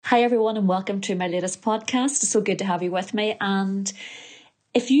Hi everyone and welcome to my latest podcast. It's so good to have you with me. And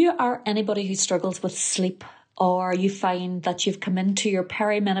if you are anybody who struggles with sleep, or you find that you've come into your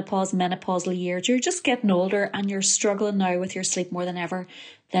perimenopause, menopausal years, you're just getting older and you're struggling now with your sleep more than ever,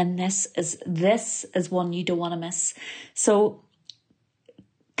 then this is one you don't want to miss. So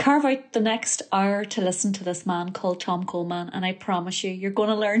carve out the next hour to listen to this man called Tom Coleman, and I promise you're going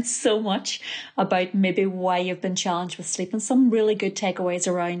to learn so much about maybe why you've been challenged with sleep and some really good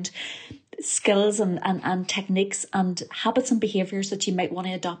takeaways around skills and techniques and habits and behaviours that you might want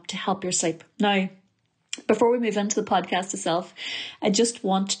to adopt to help your sleep. Now, before we move into the podcast itself, I just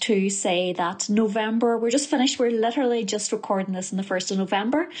want to say that November, we're just finished. We're literally just recording this on the 1st of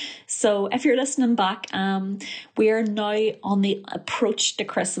November. So if you're listening back, we are now on the approach to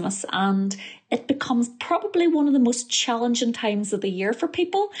Christmas, and it becomes probably one of the most challenging times of the year for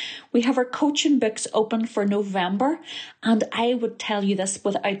people. We have our coaching books open for November, and I would tell you this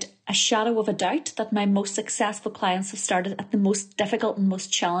without a shadow of a doubt that my most successful clients have started at the most difficult and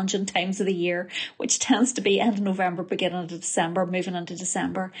most challenging times of the year, which tends to be end of November, beginning of December, moving into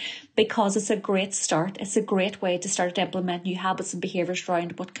December, because it's a great start. It's a great way to start to implement new habits and behaviours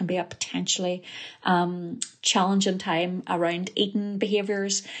around what can be a potentially challenging time around eating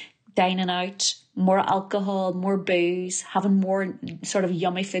behaviours, dining out, more alcohol, more booze, having more sort of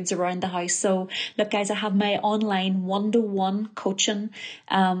yummy foods around the house. So look guys, I have my online one-to-one coaching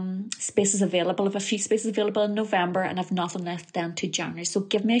spaces available. I have a few spaces available in November and I've nothing left then to January. So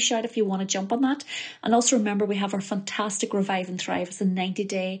give me a shout if you want to jump on that. And also remember, we have our fantastic Revive and Thrive. It's a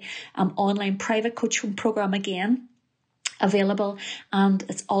 90-day online private coaching program again available, and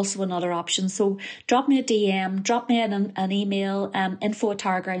it's also another option. So drop me a DM, drop me an email,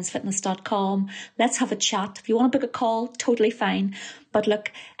 info@towergroundsfitness.com. Let's have a chat. If you want to book a call, totally fine. But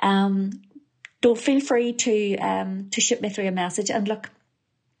look, don't feel free to shoot me through a message. And look,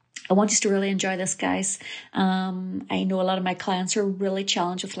 I want you to really enjoy this, guys. I know a lot of my clients are really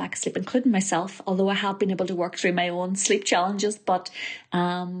challenged with lack of sleep, including myself, although I have been able to work through my own sleep challenges, but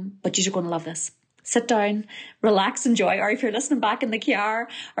you're going to love this. Sit down, relax, enjoy, or if you're listening back in the car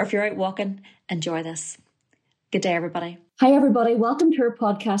or if you're out walking, enjoy this. Good day, everybody. Hi, everybody. Welcome to our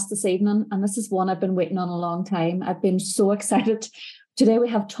podcast this evening. And this is one I've been waiting on a long time. I've been so excited. Today we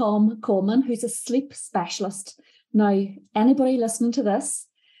have Tom Coleman, who's a sleep specialist. Now, anybody listening to this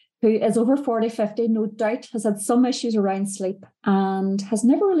who is over 40, 50, no doubt has had some issues around sleep and has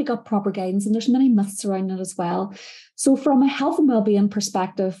never really got proper guidance. And there's many myths around it as well. So from a health and well-being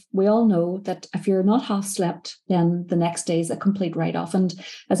perspective, we all know that if you're not half slept, then the next day is a complete write-off. And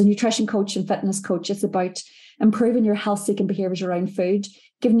as a nutrition coach and fitness coach, it's about improving your health-seeking behaviours around food,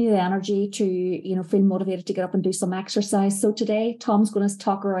 giving you the energy to, feel motivated to get up and do some exercise. So today, Tom's going to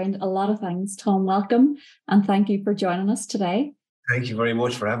talk around a lot of things. Tom, welcome. And thank you for joining us today. Thank you very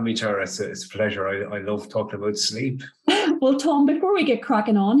much for having me, Tara. It's a pleasure. I love talking about sleep. Well, Tom, before we get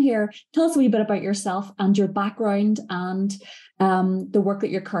cracking on here, tell us a wee bit about yourself and your background and the work that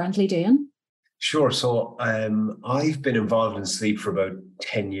you're currently doing. Sure. So I've been involved in sleep for about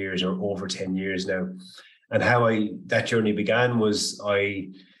 10 years or over 10 years now. And how that journey began was my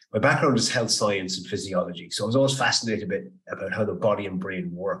background is health science and physiology. So I was always fascinated a bit about how the body and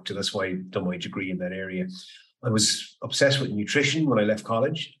brain worked. And that's why I've done my degree in that area. I was obsessed with nutrition when I left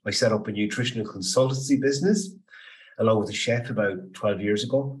college. I set up a nutritional consultancy business along with a chef about 12 years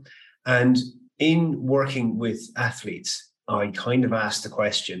ago. And in working with athletes, I kind of asked the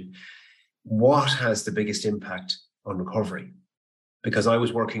question, what has the biggest impact on recovery? Because I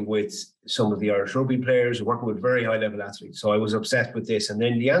was working with some of the Irish rugby players, working with very high level athletes. So I was obsessed with this. And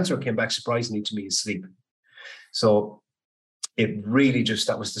then the answer came back surprisingly to me is sleep. So it really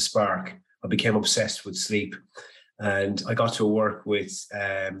that was the spark. I became obsessed with sleep, and I got to work with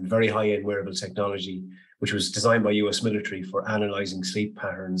very high-end wearable technology, which was designed by US military for analyzing sleep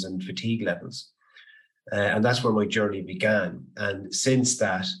patterns and fatigue levels. And that's where my journey began. And since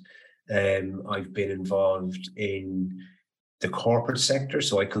that, I've been involved in the corporate sector.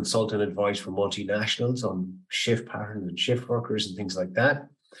 So I consult and advise for multinationals on shift patterns and shift workers and things like that.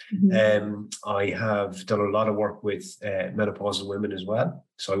 Mm-hmm. I have done a lot of work with menopausal women as well.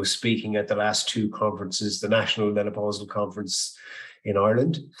 So I was speaking at the last two conferences, the National Menopausal Conference in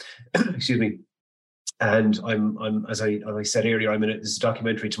Ireland. Excuse me. And I'm as I said earlier, there's a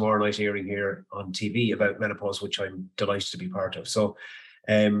documentary tomorrow night airing here on TV about menopause, which I'm delighted to be part of. So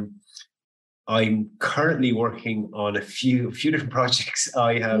I'm currently working on a few different projects.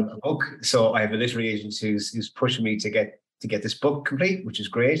 I have a book, so I have a literary agent who's pushing me to get this book complete, which is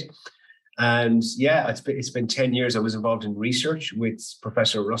great. And yeah, it's been 10 years. I was involved in research with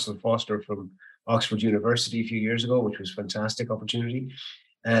Professor Russell Foster from Oxford University a few years ago, which was a fantastic opportunity.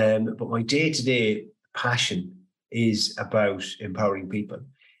 But my day-to-day passion is about empowering people.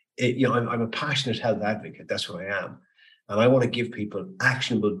 I'm a passionate health advocate. That's what I am. And I want to give people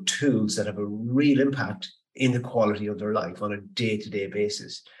actionable tools that have a real impact in the quality of their life on a day-to-day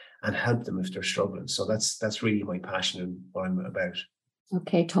basis and help them if they're struggling. So that's really my passion and what I'm about.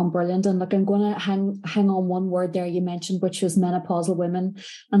 Okay, Tom, brilliant. And look, I'm going to hang on one word there you mentioned, which was menopausal women,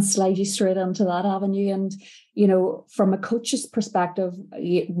 and slide you straight into that avenue. And, from a coach's perspective,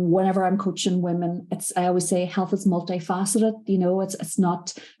 whenever I'm coaching women, I always say health is multifaceted. It's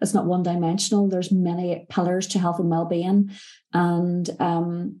not one dimensional. There's many pillars to health and well-being. And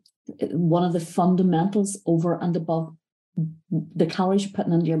one of the fundamentals over and above the calories you're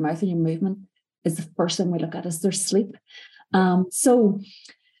putting into your mouth and your movement is the first thing we look at is their sleep. So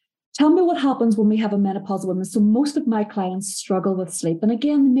tell me what happens when we have a menopausal woman. So most of my clients struggle with sleep. And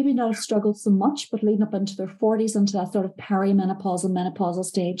again, maybe not have struggled so much, but leading up into their 40s, into that sort of perimenopausal, menopausal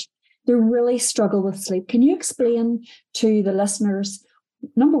stage, they really struggle with sleep. Can you explain to the listeners,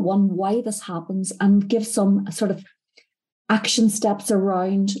 number one, why this happens and give some sort of action steps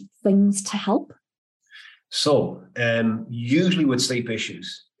around things to help? So usually with sleep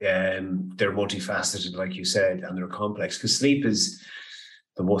issues, they're multifaceted, like you said, and they're complex because sleep is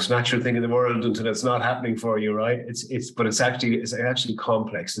the most natural thing in the world until it's not happening for you, right? It's actually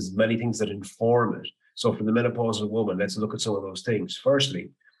complex. There's many things that inform it. So for the menopausal woman, let's look at some of those things.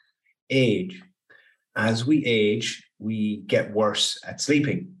 Firstly, age. As we age, we get worse at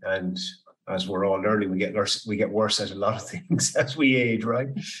sleeping, and as we're all learning, we get worse at a lot of things as we age, right?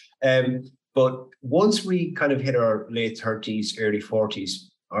 But once we kind of hit our late 30s, early 40s,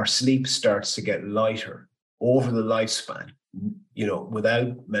 our sleep starts to get lighter over the lifespan,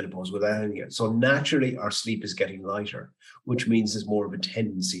 without menopause, without anything else. So naturally, our sleep is getting lighter, which means there's more of a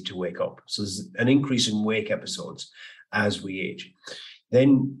tendency to wake up. So there's an increase in wake episodes as we age.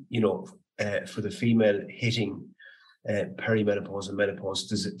 Then, for the female hitting perimenopause and menopause,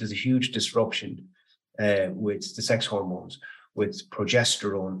 there's a huge disruption with the sex hormones, with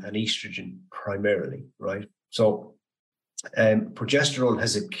progesterone and estrogen primarily, right? So progesterone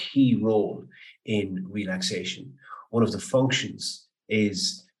has a key role in relaxation. One of the functions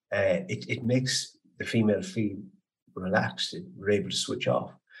is it makes the female feel relaxed. We're able to switch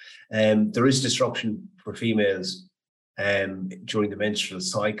off. There is disruption for females during the menstrual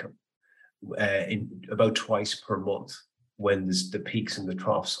cycle in about twice per month when there's the peaks and the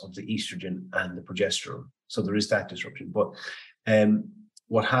troughs of the estrogen and the progesterone. So there is that disruption. But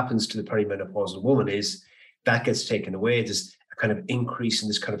what happens to the perimenopausal woman is that gets taken away. There's a kind of increase in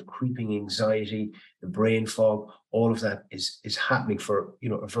this kind of creeping anxiety, the brain fog. All of that is happening for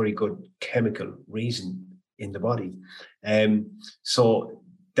a very good chemical reason in the body. So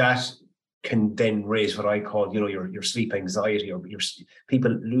that can then raise what I call your sleep anxiety, or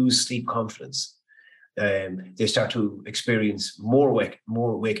people lose sleep confidence. They start to experience more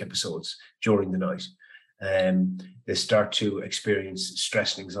wake episodes during the night. They start to experience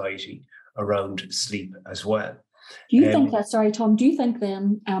stress and anxiety around sleep as well. Do you think that, sorry, Tom, do you think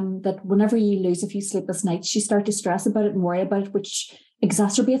then that whenever you lose a few sleepless nights, you start to stress about it and worry about it, which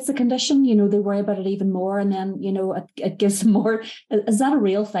exacerbates the condition? They worry about it even more, and then, it gives them more. Is that a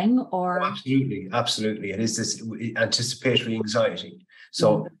real thing? Or Absolutely. It is this anticipatory anxiety.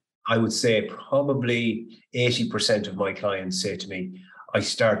 So I would say probably 80% of my clients say to me, I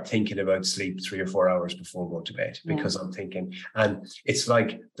start thinking about sleep 3 or 4 hours before going to bed because I'm thinking, and it's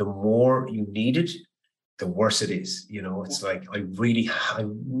like the more you need it, the worse it is. It's like I really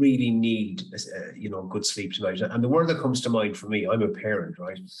need good sleep tonight. And the word that comes to mind for me, I'm a parent,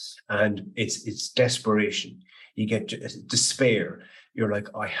 right? And it's desperation. You get despair. You're like,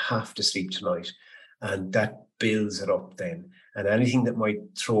 I have to sleep tonight, and that builds it up then. And anything that might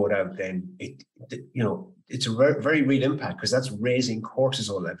throw it out, then it's a very, very real impact, because that's raising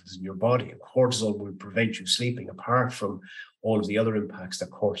cortisol levels in your body, and cortisol will prevent you sleeping, apart from all of the other impacts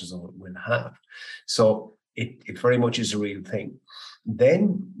that cortisol will have. So it very much is a real thing.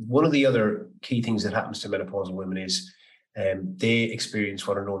 Then one of the other key things that happens to menopausal women is they experience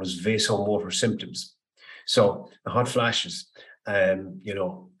what are known as vasomotor symptoms. So the hot flashes,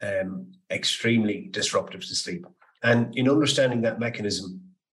 extremely disruptive to sleep. And in understanding that mechanism,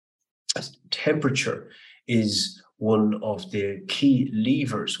 temperature is one of the key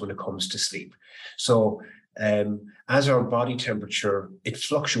levers when it comes to sleep. So as our body temperature, it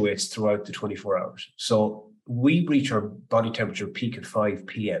fluctuates throughout the 24 hours. So we reach our body temperature peak at 5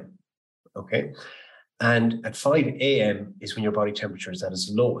 p.m. Okay. And at 5 a.m. is when your body temperature is at its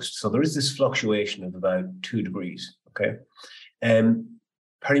lowest. So there is this fluctuation of about 2 degrees. Okay.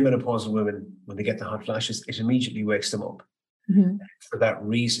 Perimenopausal women, when they get the hot flashes, it immediately wakes them up. for that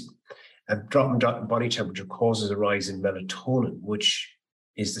reason. And dropping body temperature causes a rise in melatonin, which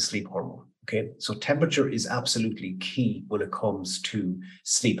is the sleep hormone. Okay, so temperature is absolutely key when it comes to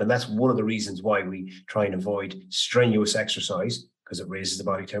sleep. And that's one of the reasons why we try and avoid strenuous exercise, because it raises the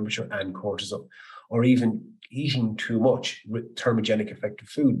body temperature and cortisol, or even eating too much thermogenic effective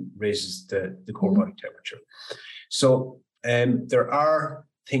food raises the core body temperature. So there are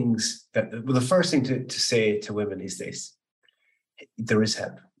things that, well, the first thing to say to women is this: there is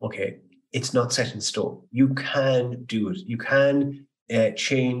help. Okay, it's not set in stone. You can do it. You can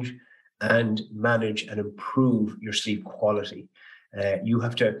change and manage and improve your sleep quality. You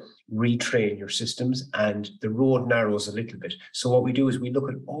have to retrain your systems, and the road narrows a little bit. So what we do is we look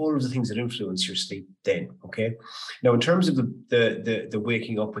at all of the things that influence your sleep then, okay? Now, in terms of the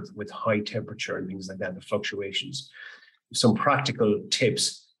waking up with high temperature and things like that, the fluctuations, some practical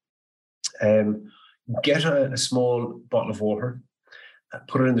tips. Get a small bottle of water,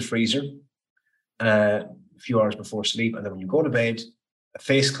 put it in the freezer a few hours before sleep, and then when you go to bed, a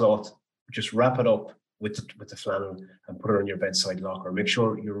face cloth, just wrap it up with the flannel and put it on your bedside locker. Make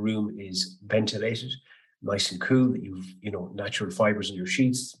sure your room is ventilated, nice and cool, that you've natural fibers in your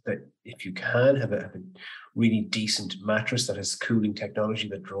sheets, that if you can have a really decent mattress that has cooling technology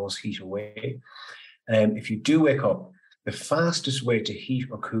that draws heat away. If you do wake up, the fastest way to heat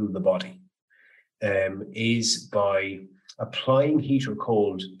or cool the body is by applying heat or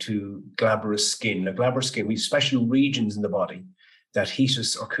cold to glabrous skin. Now, glabrous skin, we have special regions in the body that heat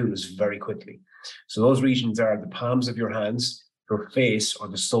us or cool us very quickly. So those regions are the palms of your hands, your face, or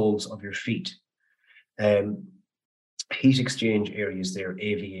the soles of your feet. Heat exchange areas there,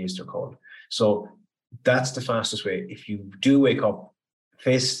 AVAs they're called. So that's the fastest way. If you do wake up,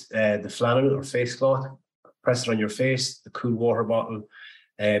 face the flannel or face cloth, press it on your face, the cool water bottle,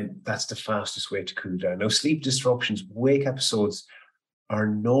 that's the fastest way to cool down. Now, sleep disruptions, wake episodes are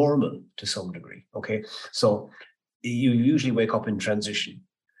normal to some degree, okay? So you usually wake up in transition.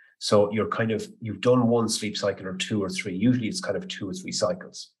 So you've done one sleep cycle or two or three. Usually it's kind of 2 or 3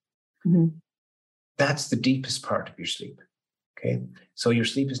 cycles. That's the deepest part of your sleep, okay? So your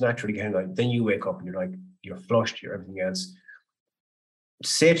sleep is naturally getting light. Then you wake up and you're flushed, you're everything else.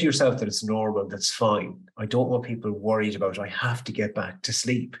 Say to yourself that it's normal, that's fine. I don't want people worried about, I have to get back to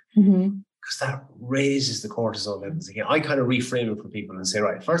sleep, because that raises the cortisol levels again. I kind of reframe it for people and say,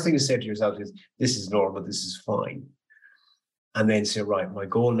 right, first thing to say to yourself is, this is normal, this is fine. And then say, right, my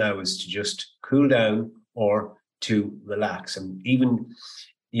goal now is to just cool down or to relax. And even,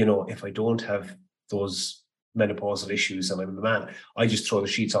 if I don't have those menopausal issues and I'm a man, I just throw the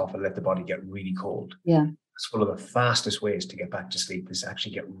sheets off and let the body get really cold. Yeah. It's one of the fastest ways to get back to sleep, is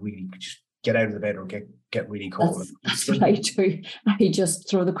actually just get out of the bed or get really cold. That's what I do. I just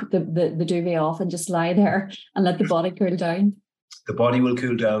throw the duvet off and just lie there and let the body cool down. The body will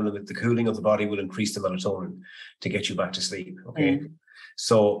cool down, and the cooling of the body will increase the melatonin to get you back to sleep. Okay.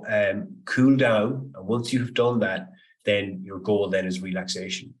 So cool down. And once you've done that, then your goal then is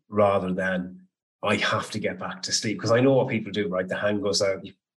relaxation, rather than I have to get back to sleep. Because I know what people do, right? The hand goes out,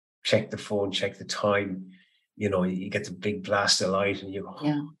 you check the phone, check the time, you get the big blast of light and you go,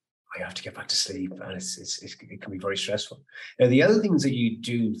 I have to get back to sleep. And it can be very stressful. Now, the other things that you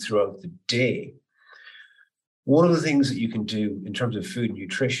do throughout the day, one of the things that you can do in terms of food and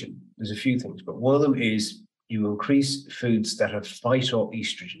nutrition, there's a few things, but one of them is you increase foods that have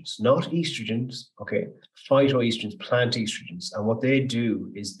phytoestrogens, not estrogens, okay? Phytoestrogens, plant estrogens. And what they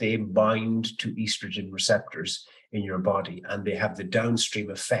do is they bind to estrogen receptors in your body, and they have the downstream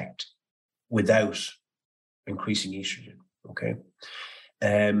effect without increasing estrogen, okay?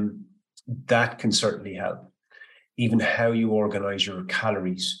 That can certainly help. Even how you organize your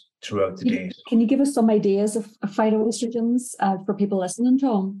calories throughout the day. Can you give us some ideas of phytoestrogens for people listening,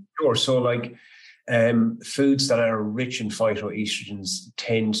 Tom? Sure. So foods that are rich in phytoestrogens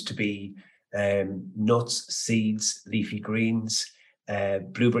tend to be nuts, seeds, leafy greens,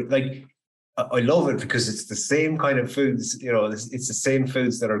 blueberry. I love it because it's the same kind of foods, it's the same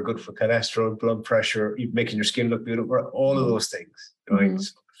foods that are good for cholesterol, blood pressure, making your skin look beautiful, all of those things, right?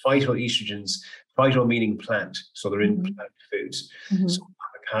 So phytoestrogens, phyto meaning plant, so they're in plant foods. So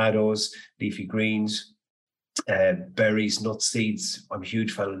avocados, leafy greens, berries, nuts, seeds. I'm a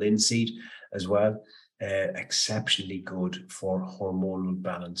huge fan of linseed as well. Exceptionally good for hormonal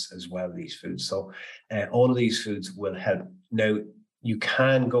balance as well, these foods. So all of these foods will help. Now, you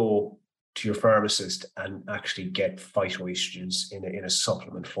can go to your pharmacist and actually get phytoestrogens in a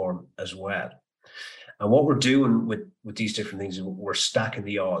supplement form as well. And what we're doing with these different things is we're stacking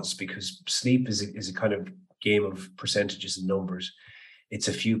the odds, because sleep is a kind of game of percentages and numbers. It's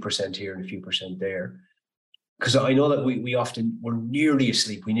a few percent here and a few percent there. because I know that we're nearly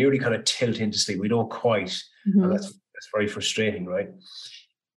asleep. We nearly kind of tilt into sleep. We don't quite. And that's very frustrating, right?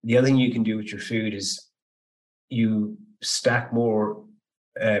 The other thing you can do with your food is you stack more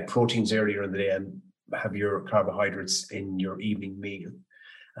proteins earlier in the day and have your carbohydrates in your evening meal.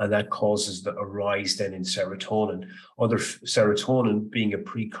 And that causes a rise then in serotonin. Serotonin being a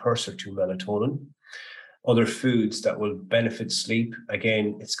precursor to melatonin. Other foods that will benefit sleep,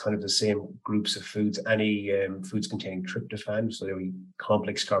 again, it's kind of the same groups of foods. Any foods containing tryptophan, so they're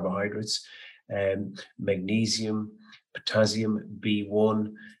complex carbohydrates, magnesium, potassium,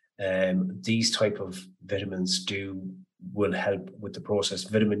 B1, these type of vitamins will help with the process.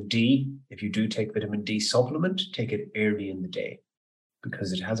 Vitamin D, if you do take vitamin D supplement, take it early in the day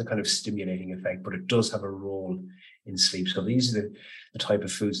because it has a kind of stimulating effect, but it does have a role in sleep. So these are the type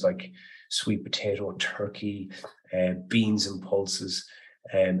of foods like sweet potato, turkey, beans and pulses,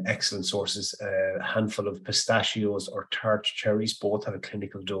 excellent sources. A handful of pistachios or tart cherries both have a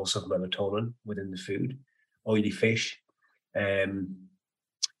clinical dose of melatonin within the food. Oily fish. There's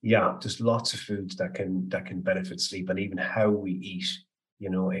lots of foods that can benefit sleep, and even how we eat,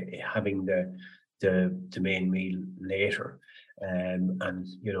 having the main meal later. And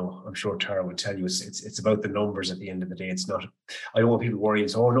I'm sure Tara would tell you it's about the numbers at the end of the day. It's not. I don't want people worrying.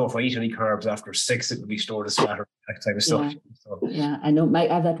 So, no, if I eat any carbs after 6, it will be stored as fat or that type of stuff. Yeah, I know. I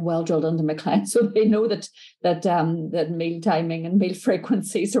have that well drilled into my clients, so they know that meal timing and meal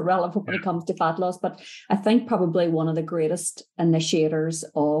frequencies are relevant when it comes to fat loss. But I think probably one of the greatest initiators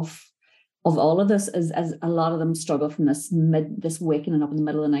of all of this is a lot of them struggle from this waking up in the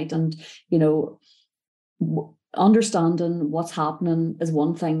middle of the night, and understanding what's happening is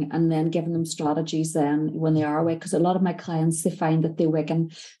one thing, and then giving them strategies then when they are awake. Because a lot of my clients, they find that they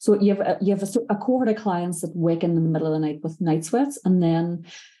waken. So you have a cohort of clients that wake in the middle of the night with night sweats, and then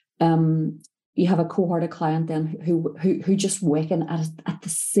you have a cohort of client then who just waken at the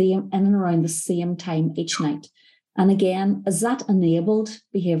same, in and around the same time each night. And again, is that enabled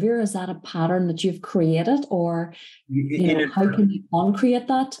behavior? Is that a pattern that you've created, or how can you uncreate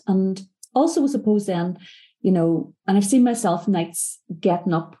that? And also, I suppose then, and I've seen myself nights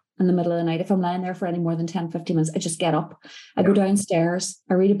getting up in the middle of the night. If I'm lying there for any more than 10, 15 minutes, I just get up. I go downstairs,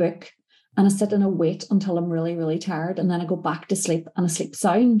 I read a book, and I sit and I wait until I'm really, really tired. And then I go back to sleep, and I sleep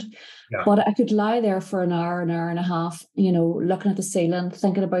sound. Yeah. But I could lie there for an hour and a half, looking at the ceiling,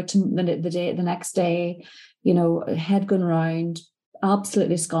 thinking about the next day, head going round,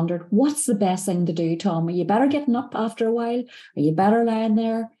 absolutely scundered. What's the best thing to do, Tom? Are you better getting up after a while? Are you better lying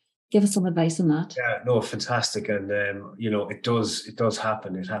there? Give us some advice on that. Yeah, no, fantastic. And, it does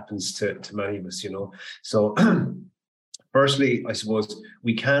happen. It happens to many of us, So firstly, I suppose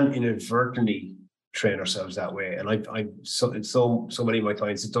we can inadvertently train ourselves that way. And so many of my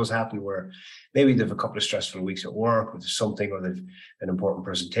clients, it does happen where maybe they've a couple of stressful weeks at work, or there's something, or they've an important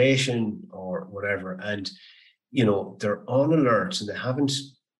presentation or whatever. And, they're on alert and they haven't,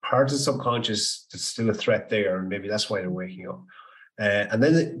 part of the subconscious, there's still a threat there. And maybe that's why they're waking up. And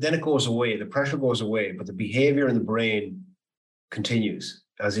then it goes away, the pressure goes away, but the behavior in the brain continues,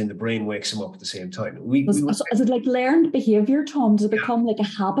 as in the brain wakes them up at the same time. Is it like learned behavior, Tom? Does it become like a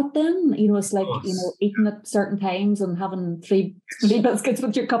habit then? It's like, eating at certain times and having three biscuits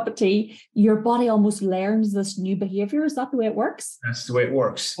with your cup of tea. Your body almost learns this new behavior. Is that the way it works? That's the way it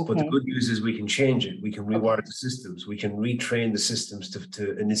works. Okay. But the good news is we can change it. We can rewire the systems. We can retrain the systems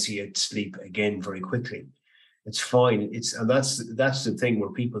to initiate sleep again very quickly. It's fine. And that's the thing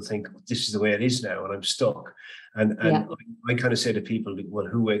where people think this is the way it is now, and I'm stuck. And I kind of say to people, well,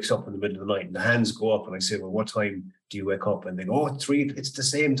 who wakes up in the middle of the night? And the hands go up, and I say, well, what time do you wake up? And they go, 3. It's the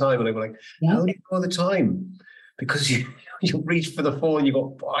same time. And I go like, how do you know the time? Because you reach for the phone, you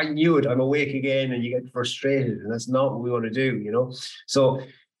go, I knew it, I'm awake again, and you get frustrated, and that's not what we want to do, So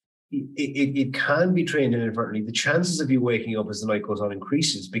it can be trained inadvertently. The chances of you waking up as the night goes on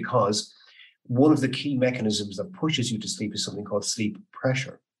increases because one of the key mechanisms that pushes you to sleep is something called sleep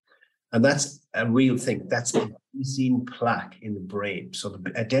pressure. And that's a real thing. That's adenosine plaque in the brain. So the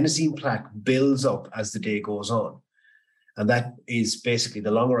adenosine plaque builds up as the day goes on. And that is basically,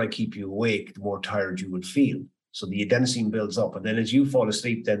 the longer I keep you awake, the more tired you will feel. So the adenosine builds up. And then as you fall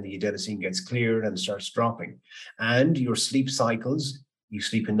asleep, then the adenosine gets cleared and starts dropping. And your sleep cycles, you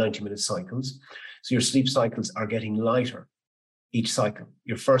sleep in 90-minute cycles. So your sleep cycles are getting lighter each cycle.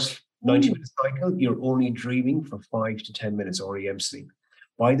 Your first 90-minute cycle, you're only dreaming for 5 to 10 minutes REM sleep.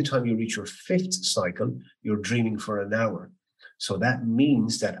 By the time you reach your 5th cycle, you're dreaming for an hour. So that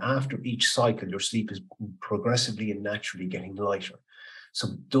means that after each cycle, your sleep is progressively and naturally getting lighter. So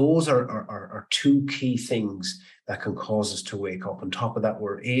those are 2 key things that can cause us to wake up. On top of that,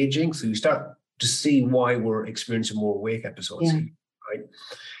 we're aging. So you start to see why we're experiencing more wake episodes, right?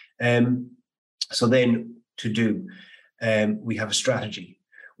 So then we have a strategy.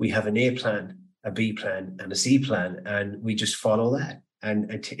 We have an A plan, a B plan, and a C plan, and we just follow that.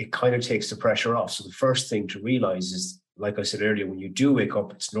 And it kind of takes the pressure off. So the first thing to realize is, like I said earlier, when you do wake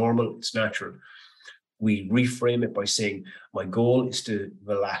up, it's normal, it's natural. We reframe it by saying, my goal is to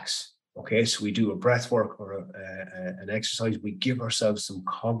relax. Okay, so we do a breath work or an exercise. We give ourselves some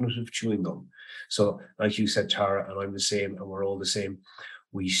cognitive chewing gum. So like you said, Tara, and I'm the same, and we're all the same.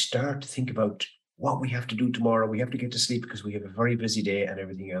 We start to think about what we have to do tomorrow. We have to get to sleep because we have a very busy day and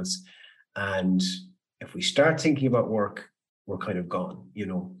everything else. And if we start thinking about work, we're kind of gone, you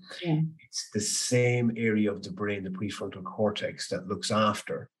know. Yeah. It's the same area of the brain, the prefrontal cortex, that looks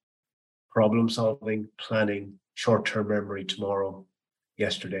after problem solving, planning, short-term memory, tomorrow,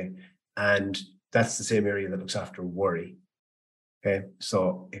 yesterday. And that's the same area that looks after worry. Okay,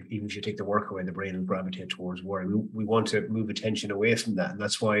 so even if you take the work away, the brain will gravitate towards worry. We want to move attention away from that. And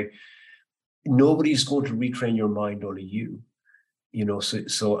that's why nobody's going to retrain your mind, only you. You know,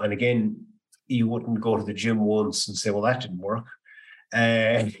 so and again, you wouldn't go to the gym once and say, well, that didn't work.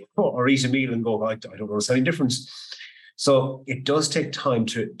 Or eat a meal and go, I don't notice any difference. So it does take time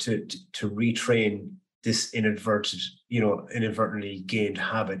to retrain this inadvertently gained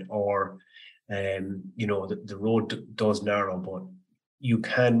habit, or the road does narrow, but you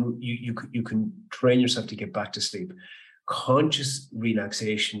can train yourself to get back to sleep. Conscious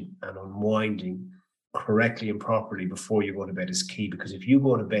relaxation and unwinding correctly and properly before you go to bed is key, because if you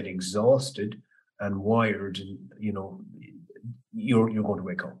go to bed exhausted and wired, and you're going to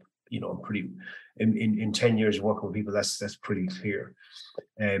wake up, in 10 years working with people, that's pretty clear.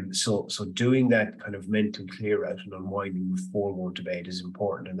 So doing that kind of mental clear out and unwinding before going to bed is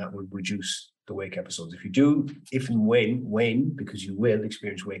important, and that will reduce the wake episodes. If and when, because you will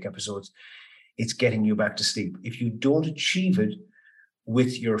experience wake episodes, it's getting you back to sleep. If you don't achieve it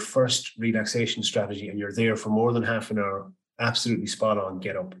with your first relaxation strategy and you're there for more than half an hour, absolutely spot on,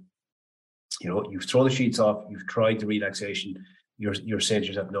 get up. You've thrown the sheets off, you've tried the relaxation, you're saying to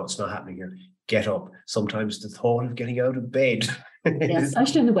yourself, no, it's not happening here. Get up. Sometimes the thought of getting out of bed. Yes,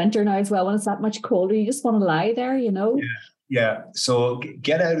 especially in the winter now as well, when it's that much colder, you just want to lie there, Yeah. So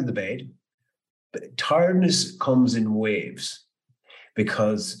get out of the bed. But tiredness comes in waves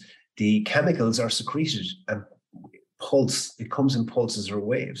because the chemicals are secreted and it comes in pulses or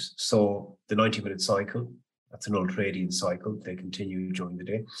waves. So the 90-minute cycle, that's an ultradian cycle. They continue during the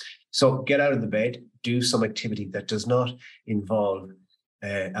day. So get out of the bed, do some activity that does not involve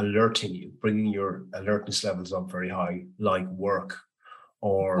alerting you, bringing your alertness levels up very high, like work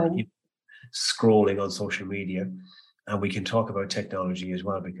or scrolling on social media. And we can talk about technology as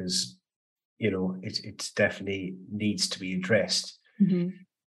well, because, it definitely needs to be addressed. Mm-hmm.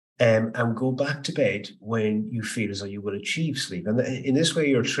 And go back to bed when you feel as though you will achieve sleep. And in this way,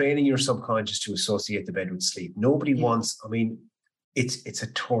 you're training your subconscious to associate the bed with sleep. Nobody wants, it's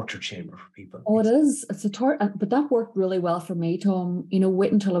a torture chamber for people. Oh, it is. It's a torture, but that worked really well for me, Tom.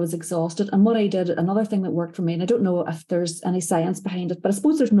 Wait until I was exhausted. And what I did, another thing that worked for me, and I don't know if there's any science behind it, but I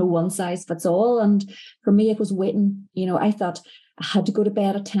suppose there's no one size fits all. And for me, it was waiting. I thought I had to go to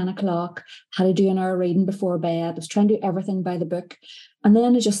bed at 10 o'clock, had to do an hour reading before bed. I was trying to do everything by the book. And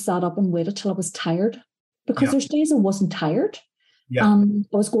then I just sat up and waited till I was tired, because there's days I wasn't tired. Yeah. I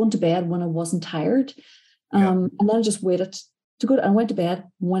was going to bed when I wasn't tired. And then I just waited to go. I went to bed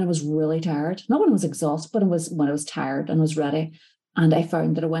when I was really tired, not when I was exhausted, but when I was tired and was ready. And I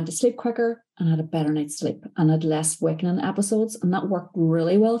found that I went to sleep quicker and had a better night's sleep and had less waking episodes. And that worked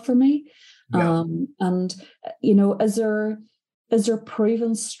really well for me. Yeah. Is there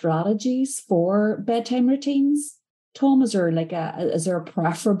proven strategies for bedtime routines, Tom? Is there a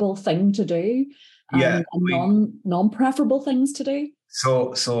preferable thing to do? Yeah. And non-preferable things to do?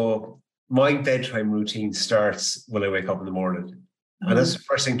 So my bedtime routine starts when I wake up in the morning. And that's the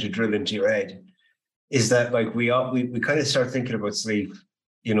first thing to drill into your head, is that we kind of start thinking about sleep,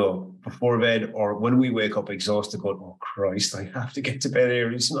 before bed, or when we wake up exhausted, going, oh Christ, I have to get to bed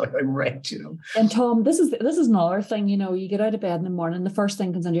early tonight, I'm wrecked, And Tom, this is another thing, you get out of bed in the morning, the first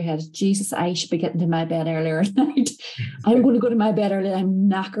thing comes into your head is, Jesus, I should be getting to my bed earlier at night. I'm going to go to my bed early, I'm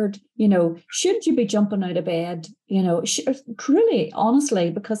knackered. Should you be jumping out of bed? Really, honestly,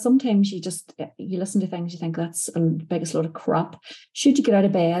 because sometimes you listen to things, you think that's the biggest load of crap. Should you get out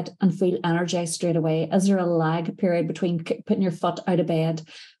of bed and feel energized straight away? Is there a lag period between putting your foot out of bed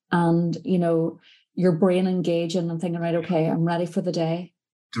and, your brain engaging and thinking, right, okay, I'm ready for the day?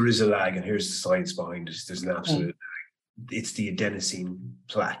 There is a lag, and here's the science behind it. There's an absolute lag. It's the adenosine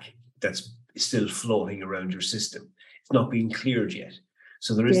plaque that's still floating around your system. It's not being cleared yet.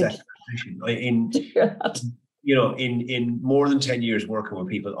 So there is that In more than 10 years working with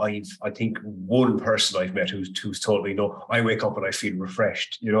people, I think one person I've met who's told me, no, I wake up and I feel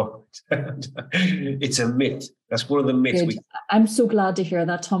refreshed. It's a myth. That's one of the myths. I'm so glad to hear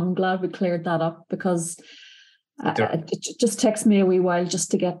that, Tom. I'm glad we cleared that up, because it just takes me a wee while just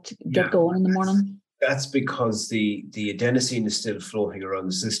to get going in the morning. That's because the adenosine is still floating around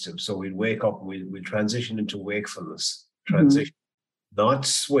the system. So we'll wake up and we'll transition into wakefulness. Not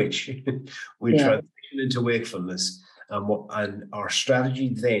switch. We'll transition into wakefulness. And our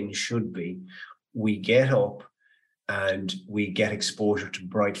strategy then should be, we get up and we get exposure to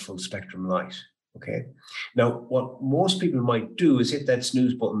bright full spectrum light. Okay. Now, what most people might do is hit that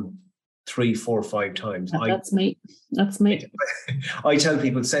snooze button 3, 4, 5 times. That's me. I tell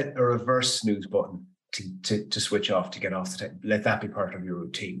people, set a reverse snooze button to switch off, to get off the let that be part of your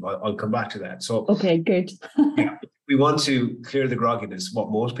routine. I'll come back to that. So okay, good. We want to clear the grogginess.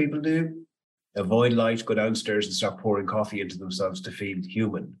 What most people do, avoid light, go downstairs and start pouring coffee into themselves to feel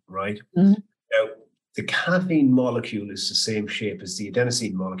human, right? Now, the caffeine molecule is the same shape as the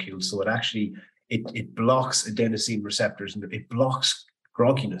adenosine molecule, so it blocks adenosine receptors and it blocks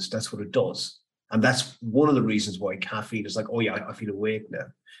grogginess. That's what it does. And that's one of the reasons why caffeine is like, oh yeah, I feel awake now,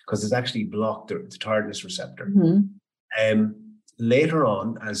 because it's actually blocked the tiredness receptor. Later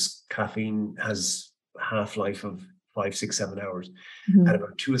on, as caffeine has half-life of 5, 6, 7 hours, at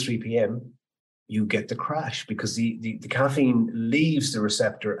about 2 or 3 p.m., you get the crash, because the caffeine leaves the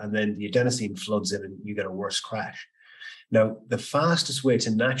receptor and then the adenosine floods in and you get a worse crash. Now, the fastest way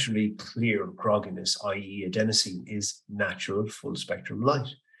to naturally clear grogginess, i.e. adenosine, is natural full spectrum light.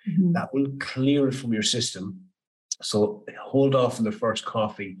 That will clear it from your system. So hold off on the first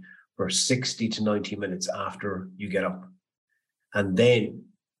coffee for 60 to 90 minutes after you get up. And then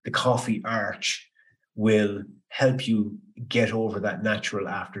the coffee arch will help you get over that natural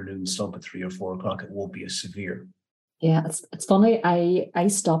afternoon slump at 3 or 4 o'clock. It won't be as severe. Yeah, it's funny. I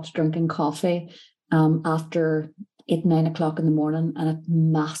stopped drinking coffee after 8, 9 o'clock in the morning, and it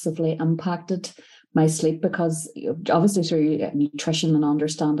massively impacted my sleep, because obviously through nutrition and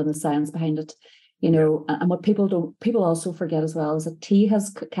understanding the science behind it, and what people also forget as well is that tea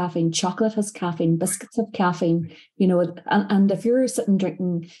has caffeine, chocolate has caffeine, biscuits have caffeine, and if you're sitting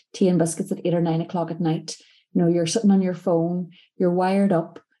drinking tea and biscuits at 8 or 9 o'clock at night, you're sitting on your phone, you're wired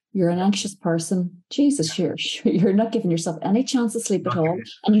up, you're an anxious person. Jesus, you're not giving yourself any chance of sleep at all.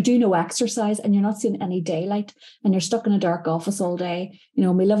 And you do no exercise, and you're not seeing any daylight, and you're stuck in a dark office all day.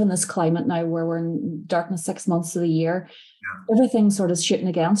 We live in this climate now where we're in darkness 6 months of the year. Yeah. Everything's sort of shooting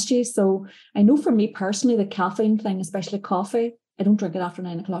against you. So I know for me personally, the caffeine thing, especially coffee, I don't drink it after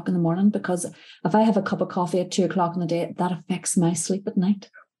 9 o'clock in the morning, because if I have a cup of coffee at 2 o'clock in the day, that affects my sleep at night.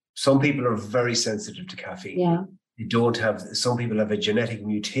 Some people are very sensitive to caffeine. Yeah. Some people have a genetic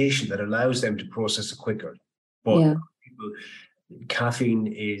mutation that allows them to process it quicker. But caffeine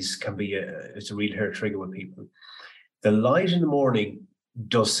can be it's a real hair trigger with people. The light in the morning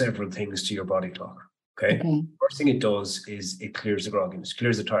does several things to your body clock. Okay. First thing it does is it clears the grogginess,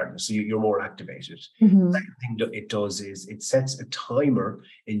 clears the tiredness, so you're more activated. Second thing it does is it sets a timer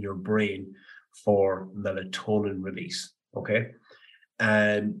in your brain for melatonin release. Okay.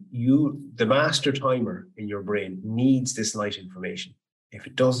 And the master timer in your brain needs this light information. If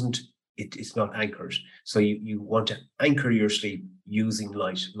it doesn't, it's not anchored. So you want to anchor your sleep using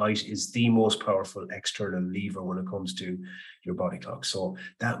light. Light is the most powerful external lever when it comes to your body clock. So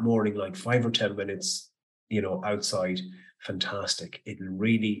that morning, like 5 or 10 minutes, outside, fantastic.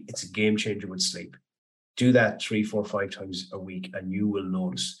 It's a game changer with sleep. Do that 3, 4, 5 times a week, and you will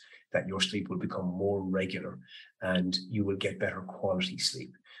notice that your sleep will become more regular and you will get better quality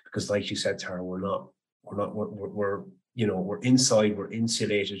sleep. Because like you said, Tara, we're inside, we're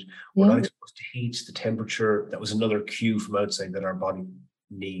insulated. We're not exposed to heat, the temperature. That was another cue from outside that our body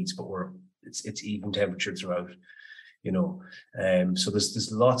needs, but it's even temperature throughout, so there's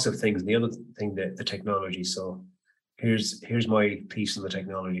lots of things. And the other thing, the technology. So here's my piece on the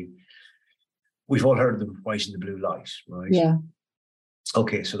technology. We've all heard of the white and the blue light, right? Yeah.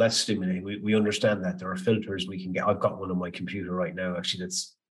 Okay, so that's stimulating. We understand that there are filters we can get. I've got one on my computer right now. Actually,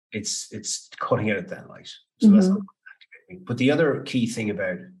 it's cutting out that light. So that's not activating. But the other key thing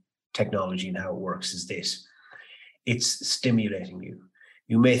about technology and how it works is this: it's stimulating you.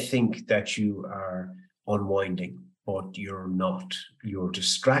 You may think that you are unwinding, but you're not. You're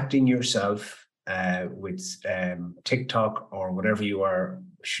distracting yourself with TikTok or whatever you are,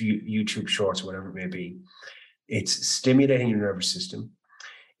 YouTube Shorts, whatever it may be. It's stimulating your nervous system.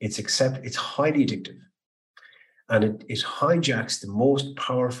 It's highly addictive, and it hijacks the most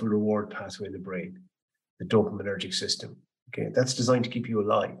powerful reward pathway in the brain, the dopaminergic system. Okay, that's designed to keep you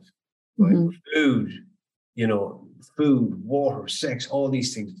alive. right? Food, food, water, sex, all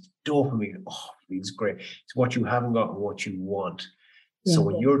these things, dopamine, feels great. It's what you haven't got and what you want. Yeah. So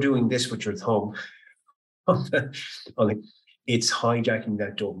when you're doing this with your thumb, it's hijacking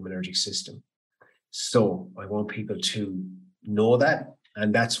that dopaminergic system. So I want people to know that,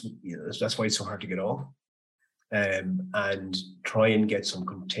 and that's why it's so hard to get off. And try and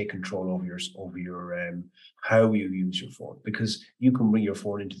take control over your how you use your phone, because you can bring your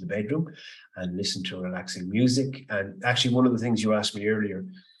phone into the bedroom and listen to relaxing music. And actually, one of the things you asked me earlier,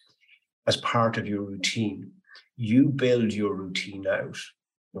 as part of your routine, you build your routine out.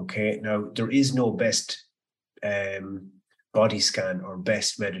 Okay, now there is no best body scan or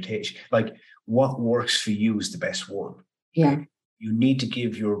best meditation. Like, what works for you is the best one. Yeah, okay? You need to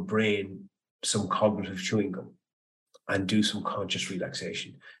give your brain some cognitive chewing gum and do some conscious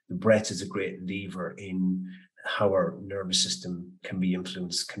relaxation. The breath is a great lever in how our nervous system can be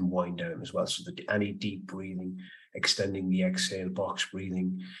influenced, can wind down as well. So that any deep breathing, extending the exhale, box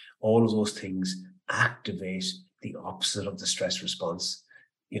breathing, all of those things activate the opposite of the stress response,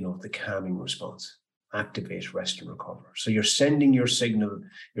 the calming response. Activate, rest, and recover. So you're sending your signal,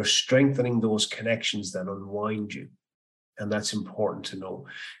 you're strengthening those connections that unwind you. And that's important to know.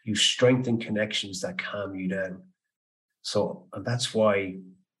 You strengthen connections that calm you down. So, and that's why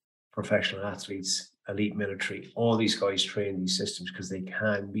professional athletes, elite military, all these guys train these systems, because they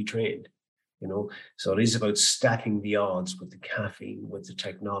can be trained, So it is about stacking the odds with the caffeine, with the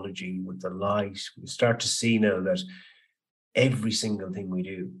technology, with the light. We start to see now that every single thing we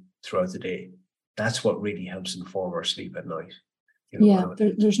do throughout the day, that's what really helps inform our sleep at night.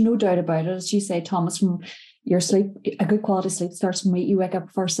 There's no doubt about it. As you say, Thomas, from your sleep, a good quality sleep starts when you wake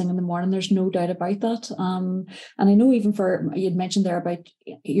up first thing in the morning. There's no doubt about that. And I know even you'd mentioned there about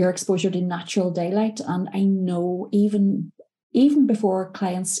your exposure to natural daylight. And I know even before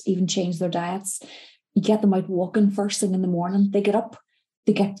clients even change their diets, you get them out walking first thing in the morning. They get up,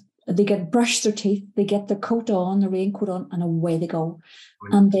 they brush their teeth, they get their coat on, their raincoat on, and away they go.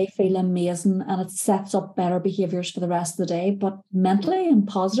 And they feel amazing, and it sets up better behaviors for the rest of the day. But mentally and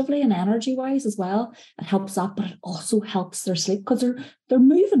positively and energy-wise as well, it helps that, but it also helps their sleep, because they're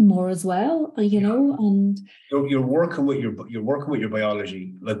moving more as well, And you're working with your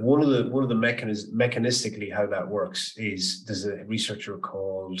biology. Like one of the mechanistically how that works is, there's a researcher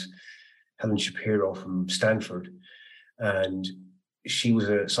called Helen Shapiro from Stanford, and she was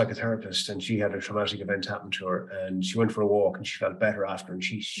a psychotherapist, and she had a traumatic event happen to her, and she went for a walk and she felt better after. And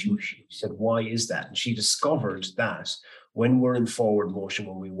she said, why is that? And she discovered that when we're in forward motion,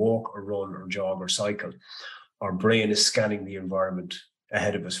 when we walk or run or jog or cycle, our brain is scanning the environment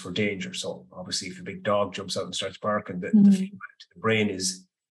ahead of us for danger. So obviously, if a big dog jumps out and starts barking, the feedback to the brain is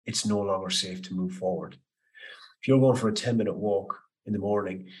it's no longer safe to move forward. If you're going for a 10-minute walk in the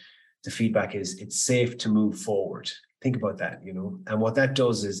morning, the feedback is it's safe to move forward. Think about that, and what that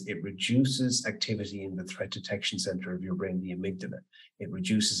does is it reduces activity in the threat detection center of your brain, the amygdala. It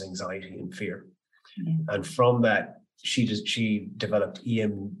reduces anxiety and fear. And from that, she developed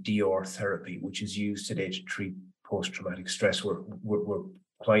EMDR therapy, which is used today to treat post-traumatic stress, where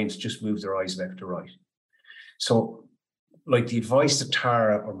clients just move their eyes left to right. So, like, the advice that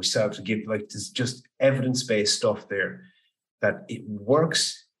Tara or myself to give, like, there's just evidence-based stuff there that it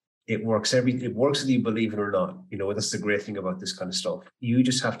works. It works whether you believe it or not. That's the great thing about this kind of stuff. You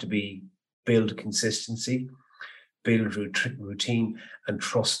just have to build consistency, build routine, and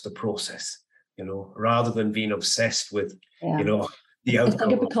trust the process, rather than being obsessed with, the outcome. I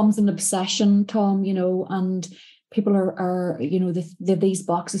think it becomes an obsession, Tom, and people are these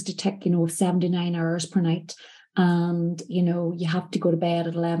boxes to tick, 79 hours per night. And, you have to go to bed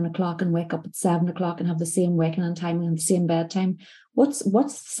at 11 o'clock and wake up at 7 o'clock and have the same waking time and the same bedtime. What's the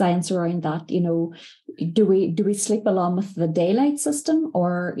science around that? Do we sleep along with the daylight system,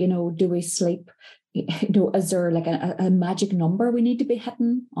 or, do we sleep, is there like a magic number we need to be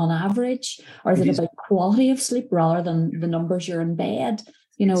hitting on average? Or is it about quality of sleep rather than the numbers you're in bed?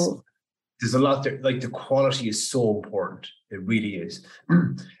 There's a lot there. Like, the quality is so important. It really is.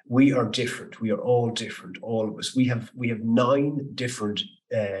 We are different. We are all different. All of us. We have 9 different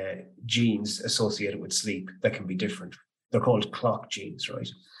genes associated with sleep that can be different. They're called clock genes, right?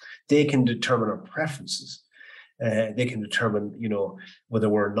 They can determine our preferences. They can determine, whether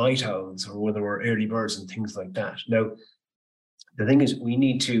we're night owls or whether we're early birds and things like that. Now, the thing is, we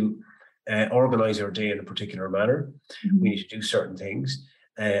need to organize our day in a particular manner. We need to do certain things.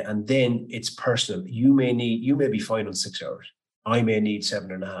 And then it's personal. You may be fine on 6 hours. I may need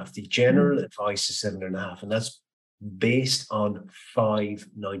 7.5. The general advice is 7.5, and that's based on 5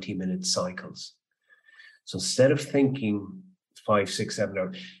 90-minute cycles. So instead of thinking 5, 6, 7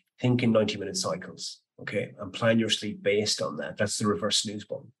 hours, think in 90-minute cycles, okay, and plan your sleep based on that. That's the reverse snooze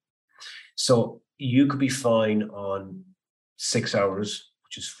button. So you could be fine on 6 hours,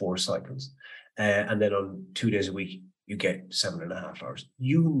 which is 4 cycles, and then on 2 days a week, you get 7.5 hours.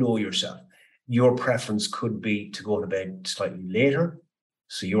 You know yourself. Your preference could be to go to bed slightly later,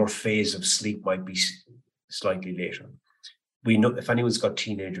 so your phase of sleep might be slightly later. We know if anyone's got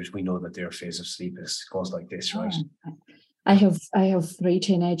teenagers, we know that their phase of sleep goes like this, right? I have 3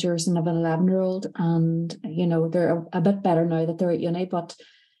 teenagers and I have an 11-year-old, and they're a bit better now that they're at uni, but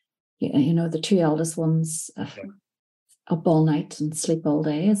the 2 eldest ones up all night and sleep all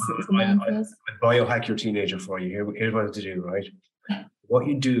day is the main phase. I'd biohack your teenager for you. Here's what to do, right? What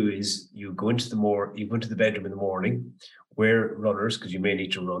you do is you go into the bedroom in the morning, wear runners because you may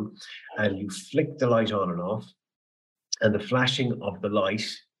need to run, and you flick the light on and off, and the flashing of the light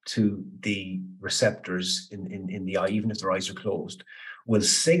to the receptors in the eye, even if their eyes are closed, will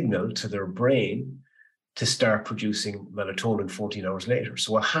signal to their brain to start producing melatonin 14 hours later.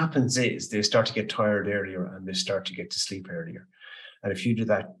 So what happens is they start to get tired earlier and they start to get to sleep earlier. And if you do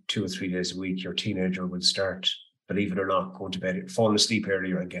that 2 or 3 days a week, your teenager will start, believe it or not, going to bed, falling asleep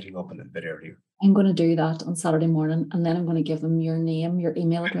earlier and getting up a little bit earlier. I'm going to do that on Saturday morning, and then I'm going to give them your name, your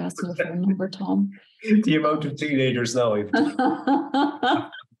email address, and your phone number, Tom. The amount of teenagers now.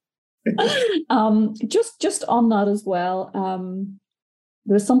 Just on that as well,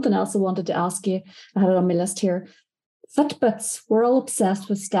 there was something else I wanted to ask you. I had it on my list here. Fitbits. We're all obsessed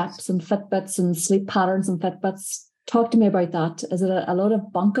with steps and Fitbits and sleep patterns and Fitbits. Talk to me about that. Is it a load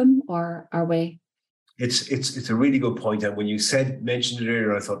of bunkum, or are we? It's a really good point. And when you mentioned it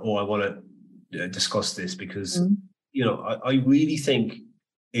earlier, I thought, I want to discuss this because, I really think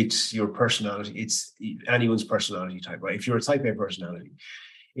it's your personality. It's anyone's personality type, right? If you're a type A personality,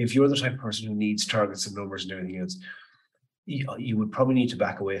 if you're the type of person who needs targets and numbers and everything else, you would probably need to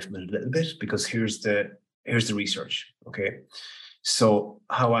back away from it a little bit, because here's the research. Okay. So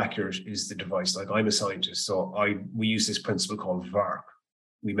how accurate is the device? Like, I'm a scientist, so we use this principle called VARP.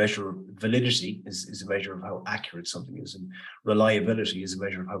 We measure validity is a measure of how accurate something is, and reliability is a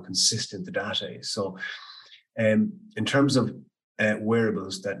measure of how consistent the data is. So in terms of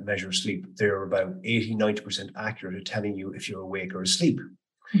wearables that measure sleep, they're about 80-90% accurate at telling you if you're awake or asleep.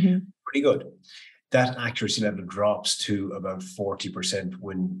 Mm-hmm. Pretty good. That accuracy level drops to about 40%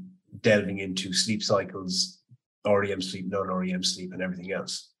 when delving into sleep cycles, REM sleep, non-REM sleep, and everything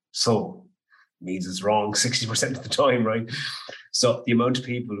else. So means it's wrong 60% of the time, right? So the amount of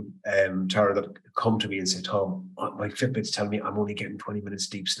people, Tara, that come to me and say, Tom, my Fitbit's telling me I'm only getting 20 minutes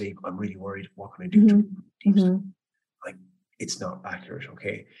deep sleep. I'm really worried. What can I do to deep sleep? Like, it's not accurate,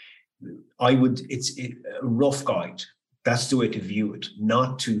 okay? It's a rough guide. That's the way to view it,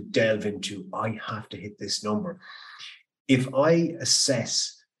 not to delve into, I have to hit this number. If I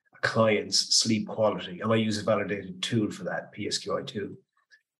assess a client's sleep quality, and I use a validated tool for that, PSQI tool,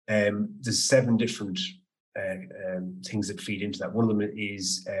 there's 7 different things that feed into that. One of them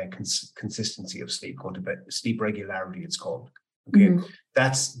is consistency of sleep, going to bed, sleep regularity, it's called. Okay,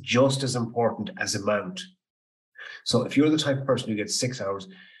 that's just as important as amount. So if you're the type of person who gets 6 hours,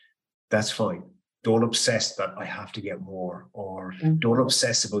 that's fine. Don't obsess that I have to get more, or don't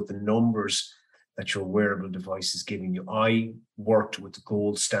obsess about the numbers that your wearable device is giving you. I worked with the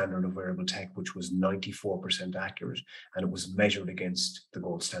gold standard of wearable tech, which was 94% accurate, and it was measured against the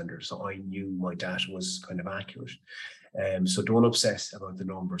gold standard. So I knew my data was kind of accurate. So don't obsess about the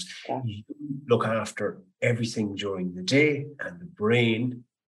numbers. Yeah. You look after everything during the day, and the brain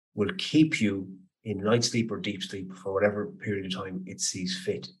will keep you in light sleep or deep sleep for whatever period of time it sees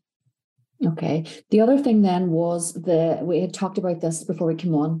fit. Okay. The other thing then was we had talked about this before we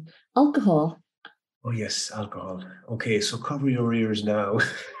came on, alcohol. Oh yes, alcohol. Okay, so cover your ears now.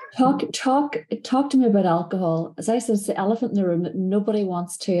 Talk to me about alcohol. As I said, it's the elephant in the room that nobody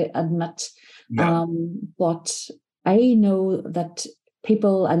wants to admit. Yeah. But I know that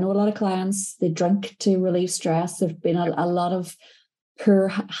I know a lot of clients, they drink to relieve stress. There've been a lot of poor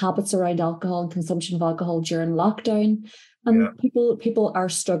habits around alcohol and consumption of alcohol during lockdown. And people are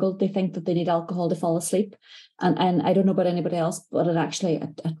struggled. They think that they need alcohol to fall asleep. And I don't know about anybody else, but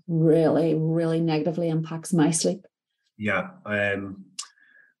it really, really negatively impacts my sleep. Yeah.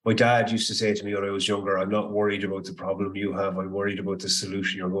 My dad used to say to me when I was younger, I'm not worried about the problem you have. I'm worried about the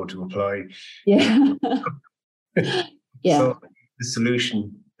solution you're going to apply. Yeah. Yeah. So the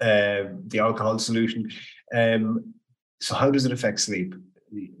solution, the alcohol solution. So how does it affect sleep?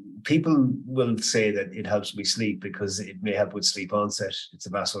 People will say that it helps me sleep because it may help with sleep onset. It's a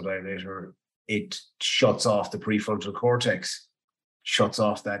vasodilator. It shuts off the prefrontal cortex, shuts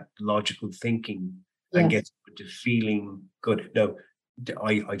off that logical thinking, and gets into feeling good. Now,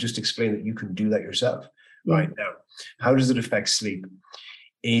 I just explained that you can do that yourself. Right now, how does it affect sleep?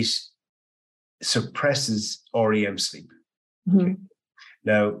 It suppresses REM sleep. Okay.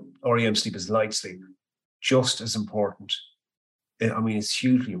 Now, REM sleep is light sleep, just as important. I mean, it's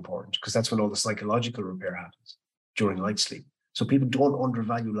hugely important because that's when all the psychological repair happens during light sleep. So people don't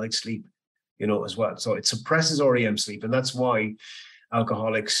undervalue light sleep, as well. So it suppresses REM sleep, and that's why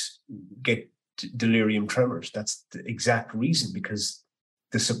alcoholics get delirium tremors. That's the exact reason, because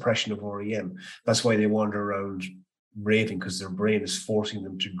the suppression of REM. That's why they wander around raving, because their brain is forcing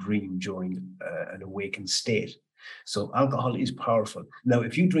them to dream during an awakened state. So alcohol is powerful. Now,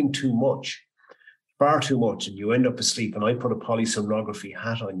 if you drink too much, far too much, and you end up asleep, and I put a polysomnography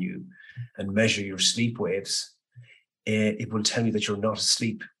hat on you and measure your sleep waves, it will tell you that you're not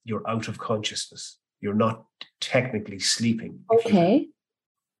asleep. You're out of consciousness. You're not technically sleeping. Okay.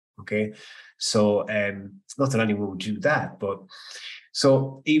 Okay. So it's not that anyone would do that, but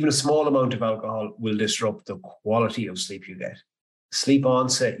so even a small amount of alcohol will disrupt the quality of sleep you get. Sleep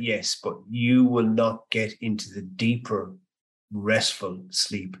onset, yes, but you will not get into the deeper restful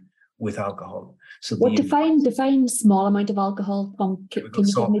sleep with alcohol. So what define small amount of alcohol? Can you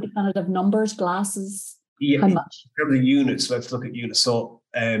give me definitive numbers, glasses? Yeah, how much? In terms of units, let's look at units. So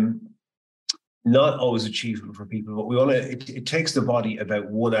not always achievable for people, but we want to, it takes the body about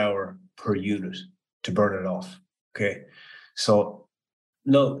 1 hour per unit to burn it off. Okay. So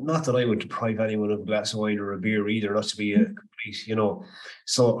no, not that I would deprive anyone of a glass of wine or a beer either, not to be a complete,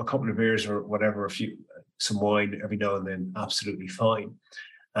 so a couple of beers or whatever, some wine every now and then, absolutely fine.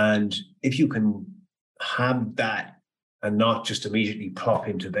 And if you can have that and not just immediately plop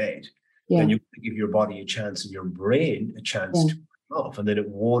into bed, then you give your body a chance and your brain a chance to burn off, and then it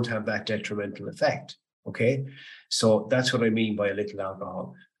won't have that detrimental effect. Okay. So that's what I mean by a little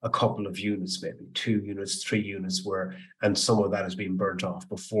alcohol. A couple of units, maybe 2 units, 3 units, and some of that is being burnt off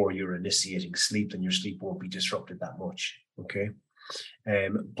before you're initiating sleep, and your sleep won't be disrupted that much. Okay.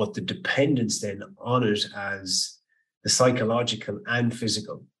 But the dependence then on it, as the psychological and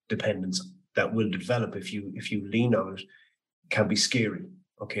physical dependence that will develop if you lean on it, can be scary.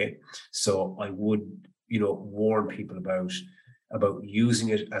 Okay. So I would, warn people about using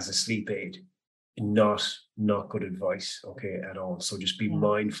it as a sleep aid. Not good advice, okay, at all. So just be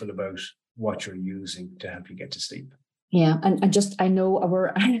mindful about what you're using to help you get to sleep. Yeah, and just I know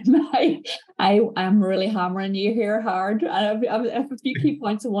I'm really hammering you here hard. I have a few key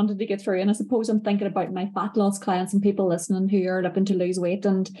points I wanted to get through, and I suppose I'm thinking about my fat loss clients and people listening who are looking to lose weight,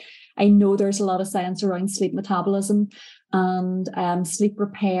 and I know there's a lot of science around sleep metabolism and sleep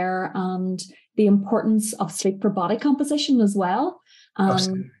repair and the importance of sleep for body composition as well.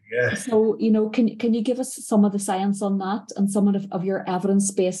 Yeah. So, can you give us some of the science on that and some of your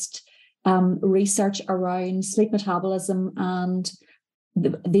evidence-based research around sleep metabolism and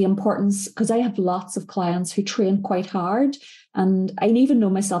the importance? Because I have lots of clients who train quite hard, and I even know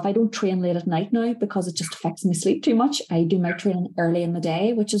myself, I don't train late at night now because it just affects my sleep too much. I do my training early in the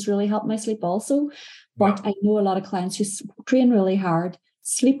day, which has really helped my sleep also. But I know a lot of clients who train really hard,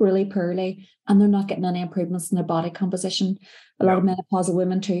 sleep really poorly, and they're not getting any improvements in their body composition. A lot of menopausal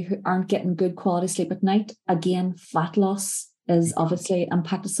women too who aren't getting good quality sleep at night. Again, fat loss is obviously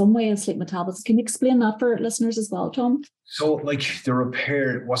impacted some way in sleep metabolism. Can you explain that for listeners as well, Tom? So like the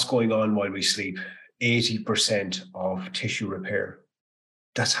repair, what's going on while we sleep, 80% of tissue repair,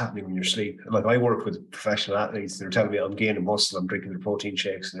 that's happening when you're asleep. Like I work with professional athletes, they're telling me I'm gaining muscle, I'm drinking their protein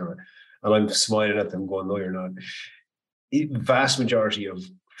shakes, and I'm smiling at them going, no, you're not. The vast majority of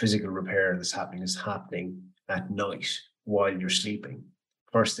physical repair that's happening is happening at night while you're sleeping.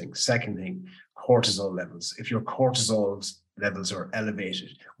 First thing. Second thing, cortisol levels. If your cortisol levels are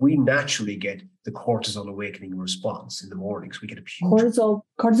elevated, we naturally get the cortisol awakening response in the mornings. We get a huge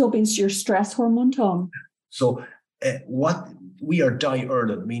cortisol being your stress hormone, Tom. So what we are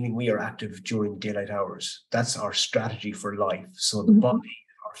diurnal, meaning we are active during daylight hours. That's our strategy for life. So the body,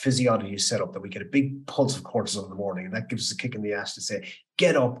 our physiology is set up that we get a big pulse of cortisol in the morning, and that gives us a kick in the ass to say,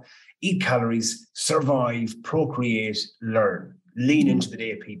 get up, eat calories, survive, procreate, learn. Lean into the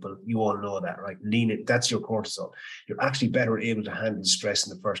day, people. You all know that, right? Lean it. That's your cortisol. You're actually better able to handle stress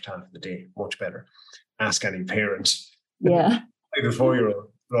in the first half of the day. Much better. Ask any parent. Yeah. Like a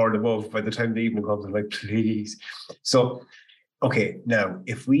 4-year-old, Lord above, by the time the evening comes, I'm like, please. So, okay, now,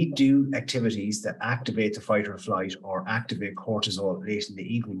 if we do activities that activate the fight or flight or activate cortisol late in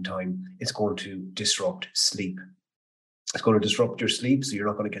the evening time, it's going to disrupt sleep. It's going to disrupt your sleep, so you're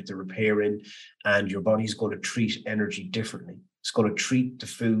not going to get the repair in, and your body's going to treat energy differently. It's going to treat the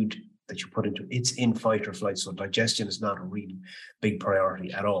food that you put into it. It's in fight or flight, so digestion is not a really big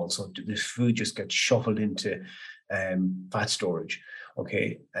priority at all. So the food just gets shuffled into fat storage.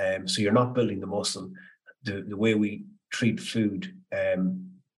 Okay, so you're not building the muscle. The way we treat food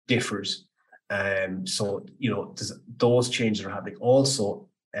differs. So, those changes are happening. Also,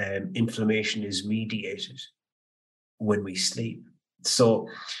 inflammation is mediated when we sleep. So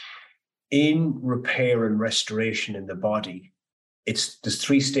in repair and restoration in the body, there's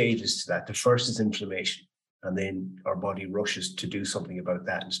 3 stages to that. The first is inflammation, and then our body rushes to do something about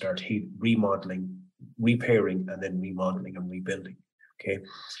that and start remodeling, repairing, and then remodeling and rebuilding. Okay,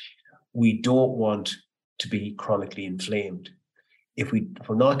 we don't want to be chronically inflamed. If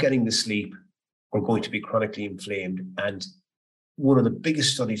we're not getting the sleep, we're going to be chronically inflamed. And one of the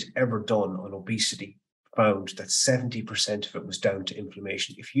biggest studies ever done on obesity found that 70% of it was down to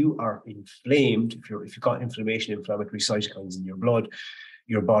inflammation. If you are inflamed, if you've got inflammation, inflammatory cytokines in your blood,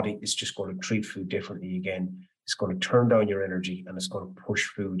 your body is just going to treat food differently again. It's going to turn down your energy, and it's going to push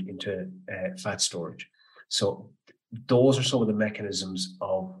food into fat storage. So those are some of the mechanisms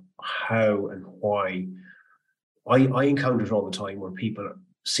of how and why. I encounter it all the time where people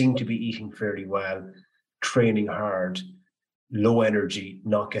seem to be eating fairly well, training hard, low energy,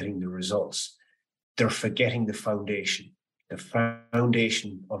 not getting the results. They're forgetting the foundation. The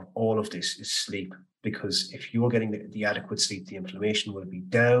foundation of all of this is sleep, because if you're getting the adequate sleep, the inflammation will be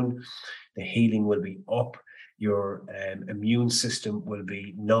down, the healing will be up, your immune system will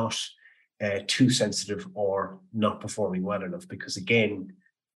be not too sensitive or not performing well enough, because again,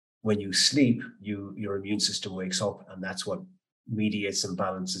 when you sleep, your immune system wakes up, and that's what mediates and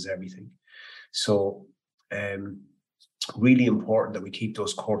balances everything. So really important that we keep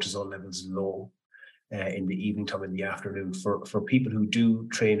those cortisol levels low in the evening time, in the afternoon. For people who do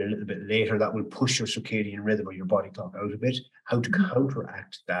train a little bit later, that will push your circadian rhythm or your body clock out a bit. How to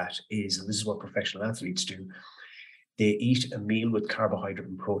counteract that is, and this is what professional athletes do, they eat a meal with carbohydrate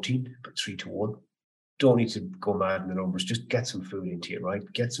and protein, about 3-1. Don't need to go mad in the numbers. Just get some food into you, right?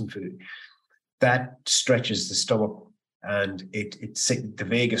 Get some food. That stretches the stomach, and the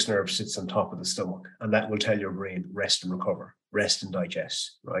vagus nerve sits on top of the stomach, and that will tell your brain rest and recover, rest and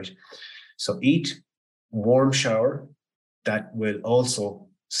digest, right? So eat, warm shower. That will also,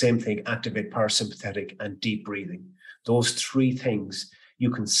 same thing, activate parasympathetic and deep breathing. Those 3 things, you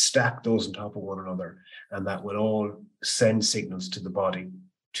can stack those on top of one another, and that will all send signals to the body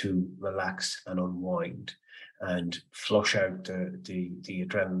to relax and unwind and flush out the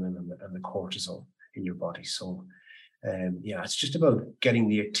adrenaline and the cortisol in your body. So it's just about getting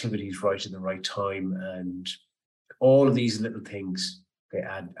the activities right at the right time, and all of these little things, they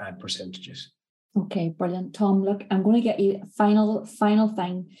add percentages. Okay, brilliant. Tom, look, I'm going to get you a final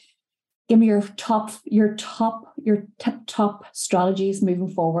thing. Give me your top strategies moving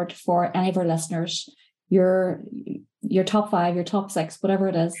forward for any of our listeners. Your top 5, your top 6, whatever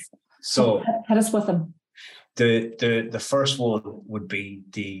it is. So hit us with them. The first one would be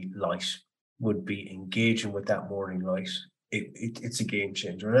the light, would be engaging with that morning light. It's a game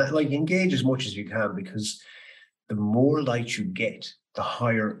changer. And like, engage as much as you can, because the more light you get, the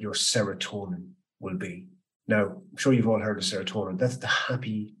higher your serotonin will be. Now, I'm sure you've all heard of serotonin. That's the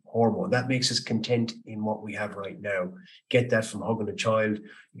happy hormone. That makes us content in what we have right now. Get that from hugging a child.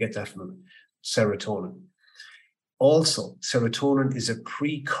 You get that from serotonin. Also, serotonin is a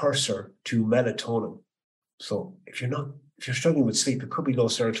precursor to melatonin. So if you're struggling with sleep, it could be low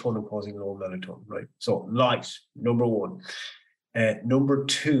serotonin causing low melatonin, right? So light, number 1. Number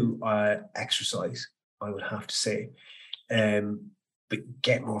 2, exercise, I would have to say. But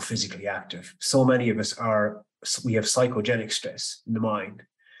get more physically active. So many of us we have psychogenic stress in the mind.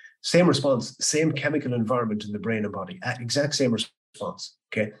 Same response, same chemical environment in the brain and body, exact same response.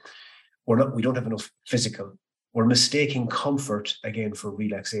 Okay. We don't have enough physical. We're mistaking comfort again for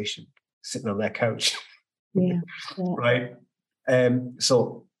relaxation, sitting on that couch. Yeah. Right.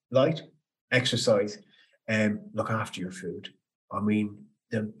 So light, exercise, look after your food. I mean,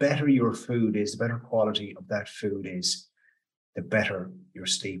 the better your food is, the better quality of that food is, the better your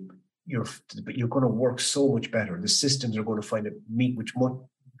sleep. You're going to work so much better. The systems are going to meet with much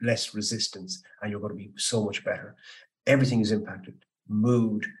less resistance, and you're going to be so much better. Everything is impacted.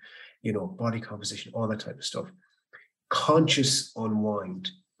 Mood, body composition, all that type of stuff. Conscious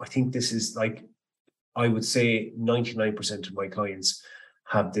unwind. I think this is, like, I would say 99% of my clients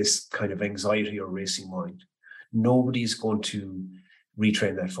have this kind of anxiety or racing mind. Nobody's going to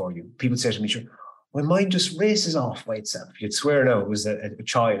retrain that for you. People say to me, sure, my mind just races off by itself. You'd swear now it was a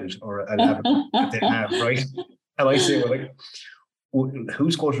child or a that they have, right? And I say,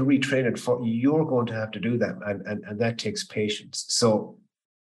 who's going to retrain it for you? You're going to have to do that. And that takes patience. So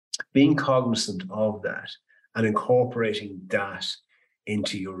being cognizant of that and incorporating that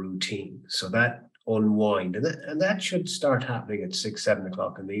into your routine. So that unwind. And that should start happening at 6, 7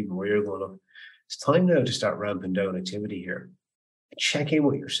 o'clock in the evening, where you're going, look, it's time now to start ramping down activity here. Check in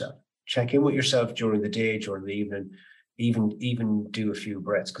with yourself. Check in with yourself during the day, during the evening, even do a few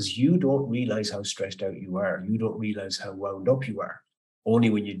breaths, because you don't realize how stressed out you are. You don't realize how wound up you are. Only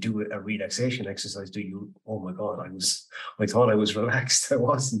when you do a relaxation exercise do you, oh my God, I thought I was relaxed. I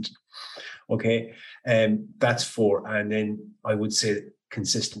wasn't. Okay. That's 4. And then I would say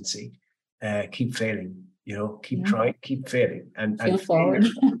consistency. Keep failing, keep trying, keep failing. And failure.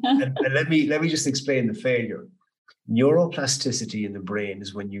 and let me just explain the failure. Neuroplasticity in the brain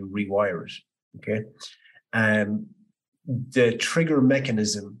is when you rewire it. Okay. The trigger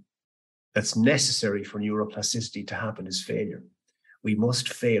mechanism that's necessary for neuroplasticity to happen is failure. We must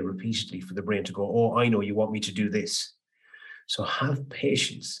fail repeatedly for the brain to go, oh, I know you want me to do this. So have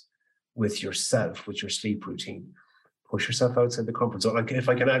patience with yourself, with your sleep routine. Push yourself outside the comfort zone. If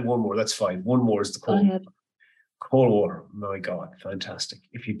I can add one more, that's fine. One more is the cold water. My God, fantastic.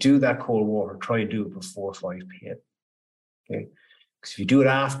 If you do that cold water, try and do it before 5 p.m. Okay, because if you do it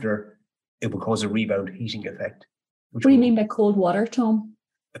after, it will cause a rebound heating effect. What do you mean by cold water, Tom?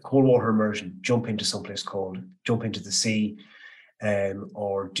 A cold water immersion. Jump into someplace cold. Jump into the sea,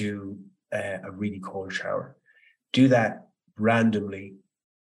 or do a really cold shower. Do that randomly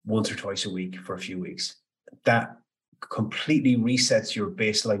once or twice a week for a few weeks. That completely resets your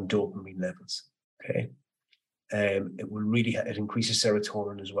baseline dopamine levels. Okay. It will really, it increases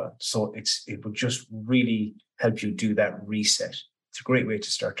serotonin as well. So it will just really help you do that reset. It's a great way to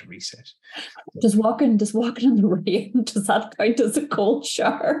start to reset. Does walking in the rain, does that count as a cold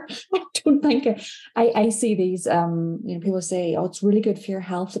shower? I don't think I see these people say, oh, it's really good for your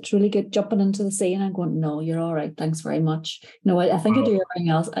health, it's really good jumping into the sea, and I'm going, no, you're all right, thanks very much. No, I think I do everything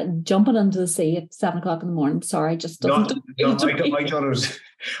else. Jumping into the sea at 7 o'clock in the morning, sorry, just doesn't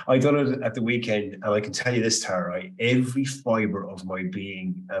I done it at the weekend, and I can tell you this, Tara, every fiber of my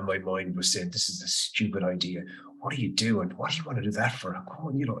being and my mind was saying, this is a stupid idea. What are you doing? What do you want to do that for?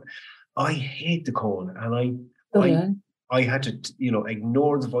 I hate the cold, and I had to,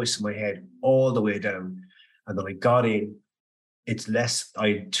 ignore the voice in my head all the way down. And then I got in. It's less. I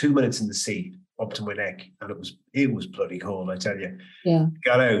had 2 minutes in the sea up to my neck, and it was bloody cold, I tell you. Yeah.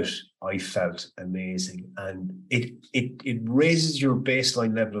 Got out. I felt amazing, and it raises your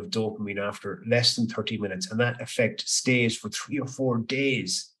baseline level of dopamine after less than 30 minutes, and that effect stays for 3 or 4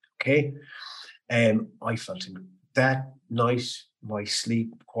 days. Okay. I felt that night, my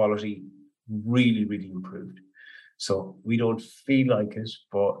sleep quality really, really improved. So we don't feel like it,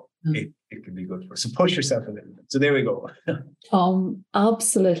 but it can be good for us. So push yourself a little bit. So there we go.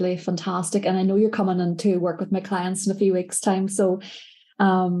 Absolutely fantastic. And I know you're coming in to work with my clients in a few weeks' time. So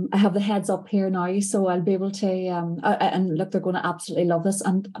I have the heads up here now, so I'll be able to, and look, they're going to absolutely love this.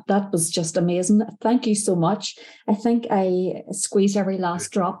 And that was just amazing. Thank you so much. I think I squeezed every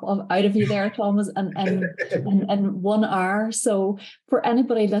last drop out of you there, Thomas, in 1 hour. So for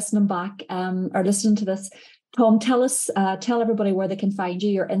anybody listening back or listening to this, Tom, tell everybody where they can find you,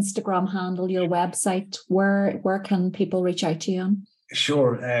 your Instagram handle, your website, where can people reach out to you on?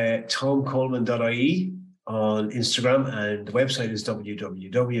 Sure. TomColeman.ie on Instagram, and the website is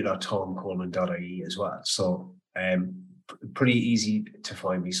www.tomcoleman.ie as well. So pretty easy to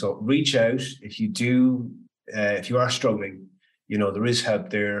find me. So reach out if you are struggling. There is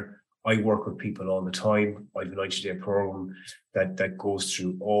help there. I work with people all the time. I have a 90-day program that goes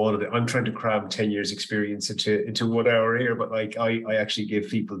through all of it. I'm trying to cram 10 years experience into 1 hour here, but I actually give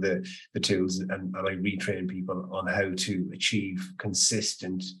people the tools, and I retrain people on how to achieve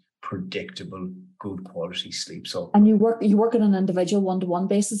consistent, predictable, good quality sleep. So, and you work on an individual one-to-one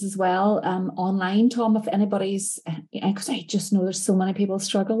basis as well, online, Tom. If anybody's, because I just know there's so many people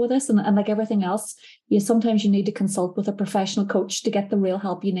struggle with this, and like everything else, sometimes you need to consult with a professional coach to get the real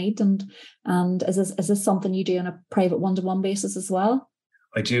help you need. And is this something you do on a private one-to-one basis as well?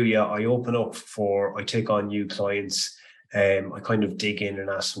 I do, yeah. I take on new clients. I kind of dig in and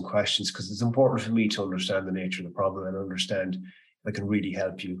ask some questions, because it's important for me to understand the nature of the problem and understand I can really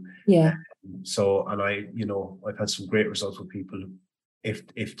help you. Yeah. So, and I've had some great results with people.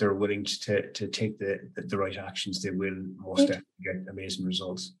 If they're willing to take the right actions, they will most definitely get amazing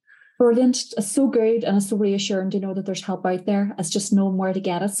results. Brilliant. It's so good, and it's so reassuring to know that there's help out there. It's just knowing where to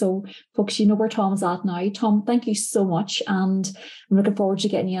get it. So folks, you know where Tom's at now. Tom, thank you so much. And I'm looking forward to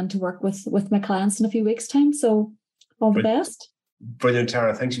getting you in to work with my clients in a few weeks' time. So all the best. Brilliant,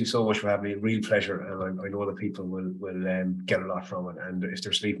 Tara. Thank you so much for having me. Real pleasure. And I know that people will get a lot from it. And if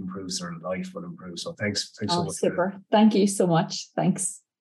their sleep improves, their life will improve. So thanks so much. Super. Thank you so much. Thanks.